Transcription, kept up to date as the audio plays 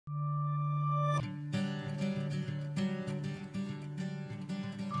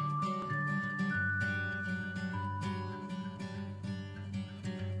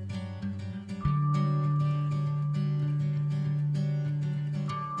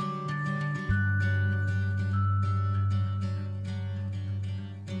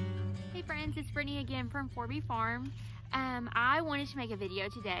friends, it's Brittany again from 4B Farm. I wanted to make a video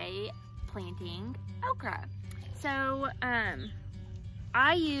today planting okra. So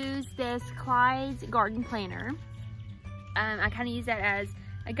I use this Clyde's garden planter. I kind of use that as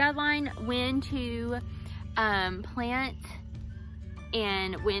a guideline when to plant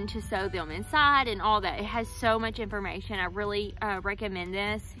and when to sow them inside and all that. It has so much information. I really recommend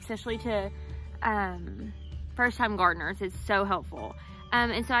this, especially to first-time gardeners. It's so helpful.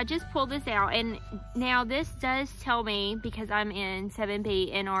 And so I just pulled this out, and now this does tell me, because I'm in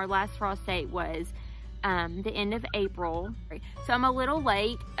 7B and our last frost date was the end of April. So I'm a little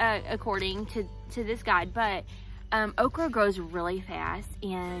late according to this guide, but okra grows really fast,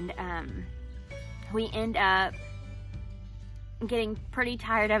 and we end up getting pretty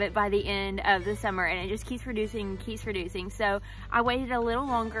tired of it by the end of the summer, and it just keeps producing. So I waited a little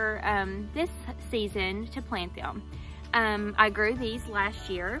longer this season to plant them. I grew these last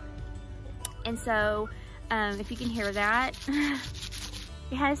year, and so if you can hear that,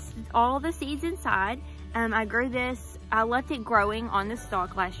 it has all the seeds inside. I grew this, I left it growing on the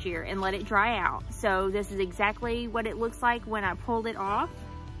stalk last year and let it dry out. So this is exactly what it looks like when I pulled it off.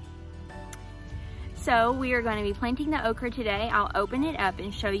 So we are going to be planting the okra today. I'll open it up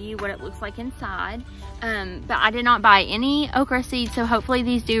and show you what it looks like inside. But I did not buy any okra seeds, so hopefully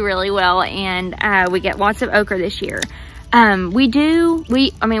these do really well, and we get lots of okra this year. We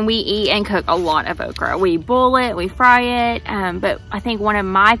eat and cook a lot of okra. We boil it, we fry it, but I think one of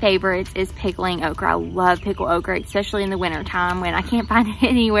my favorites is pickling okra. I love pickled okra, especially in the winter time when I can't find it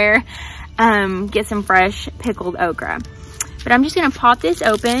anywhere. Get some fresh pickled okra. But I'm just gonna pop this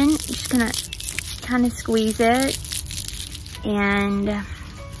open, just gonna kind of squeeze it and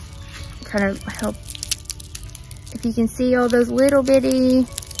kind of help. If you can see all those little bitty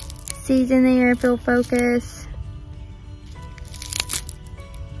seeds in there, if it'll focus.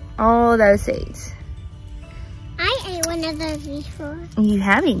 All those seeds. I ate one of those before. You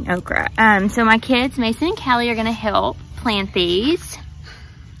have eaten okra. So my kids, Mason and Callie, are gonna help plant these.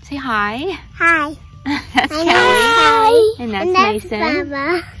 Say hi. Hi. That's Callie. Hi. And that's Mason.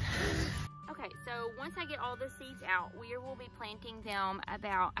 Baba. Okay, so once I get all the seeds out, we will be planting them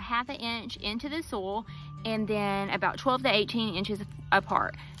about a ½ inch into the soil and then about 12 to 18 inches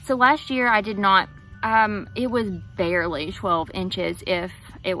apart. So last year I did not, it was barely 12 inches if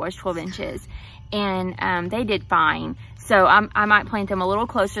it was 12 inches, and they did fine. So I might plant them a little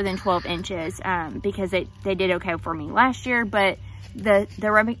closer than 12 inches because they did okay for me last year, but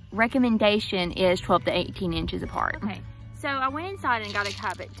the recommendation is 12 to 18 inches apart. Okay. So I went inside and got a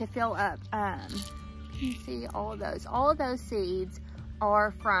cup to fill up. You can see all of those. All of those seeds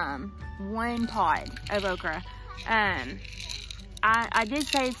are from one pod of okra. I did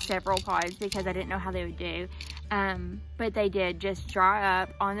save several pods because I didn't know how they would do. But they did just dry up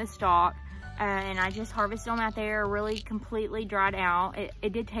on the stalk. And I just harvested them out there, really completely dried out.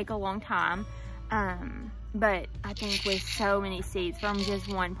 It did take a long time. But I think with so many seeds from just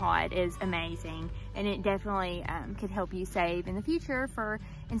one pod is amazing, and it definitely could help you save in the future for,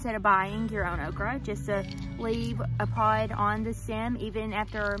 instead of buying your own okra, just to leave a pod on the stem even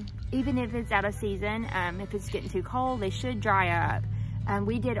if it's out of season. If it's getting too cold, they should dry up.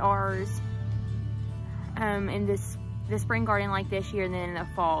 We did ours in the spring garden like this year, and then in the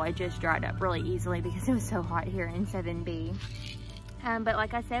fall it just dried up really easily because it was so hot here in 7B. But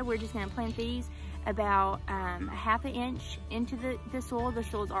like I said, we're just going to plant these about a ½ inch into the soil. The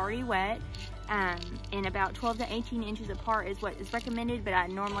soil's already wet, and about 12 to 18 inches apart is what is recommended, but I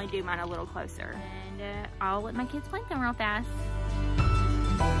normally do mine a little closer. And I'll let my kids plant them real fast.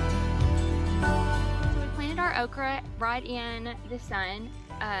 So we planted our okra right in the sun,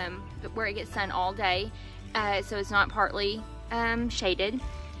 where it gets sun all day, so it's not partly shaded.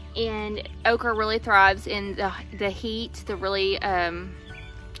 And okra really thrives in the heat, the really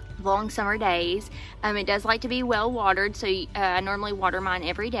long summer days. It does like to be well watered, so I normally water mine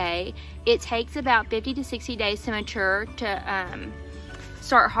every day. It takes about 50 to 60 days to mature to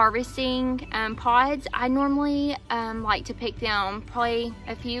start harvesting pods. I normally like to pick them probably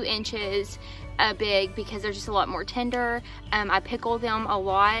a few inches big because they're just a lot more tender. I pickle them a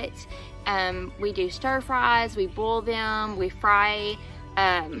lot. We do stir fries, we boil them, we fry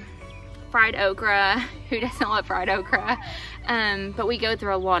fried okra. Who doesn't love fried okra? But we go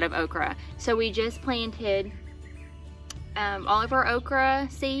through a lot of okra. So we just planted all of our okra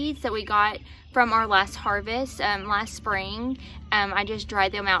seeds that we got from our last harvest last spring. I just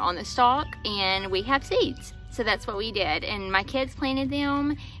dried them out on the stalk and we have seeds. So that's what we did. And my kids planted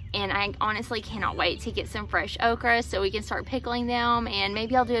them, and I honestly cannot wait to get some fresh okra so we can start pickling them. And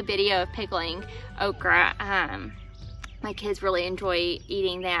maybe I'll do a video of pickling okra my kids really enjoy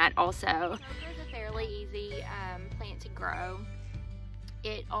eating that also. Okra is a fairly easy plant to grow.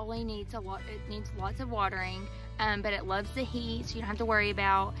 It only needs it needs lots of watering, but it loves the heat, so you don't have to worry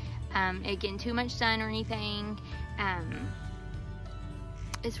about it getting too much sun or anything.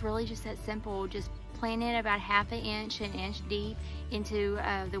 It's really just that simple. Just plant it about ½ inch, an inch deep into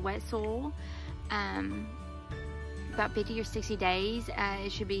the wet soil. About 50 or 60 days,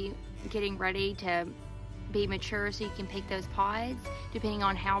 it should be getting ready to be mature, so you can pick those pods depending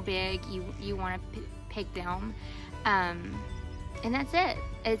on how big you want to pick them. And that's it.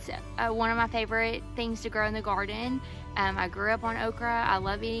 It's one of my favorite things to grow in the garden. I grew up on okra. I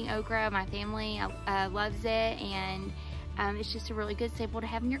love eating okra. My family loves it, and it's just a really good staple to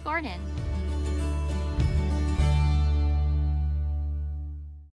have in your garden.